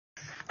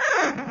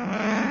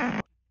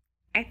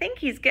I think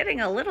he's getting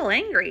a little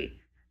angry.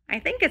 I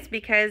think it's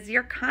because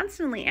you're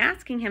constantly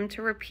asking him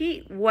to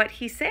repeat what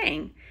he's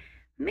saying.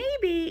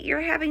 Maybe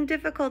you're having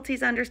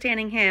difficulties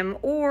understanding him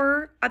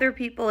or other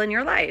people in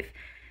your life.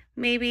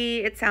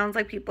 Maybe it sounds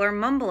like people are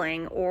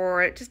mumbling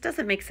or it just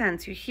doesn't make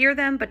sense. You hear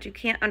them, but you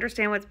can't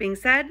understand what's being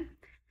said.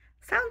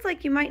 Sounds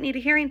like you might need a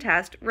hearing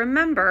test.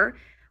 Remember,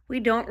 we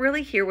don't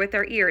really hear with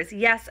our ears.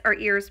 Yes, our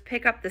ears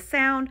pick up the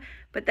sound,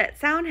 but that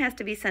sound has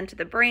to be sent to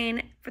the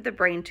brain for the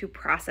brain to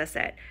process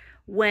it.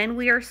 When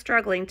we are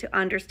struggling to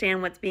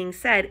understand what's being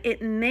said,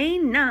 it may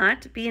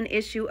not be an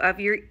issue of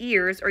your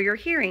ears or your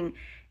hearing.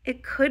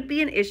 It could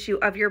be an issue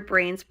of your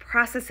brain's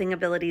processing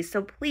abilities.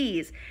 So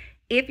please,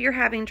 if you're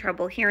having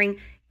trouble hearing,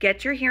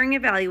 get your hearing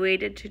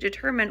evaluated to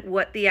determine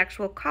what the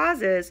actual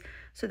cause is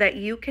so that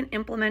you can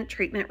implement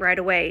treatment right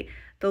away.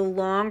 The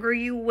longer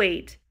you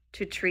wait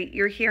to treat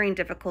your hearing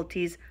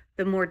difficulties,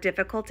 the more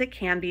difficult it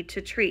can be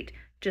to treat,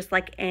 just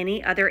like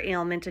any other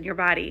ailment in your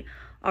body.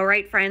 All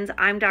right, friends,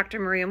 I'm Dr.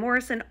 Maria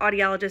Morrison,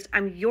 audiologist.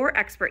 I'm your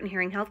expert in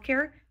hearing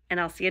healthcare, and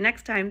I'll see you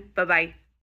next time. Bye-bye.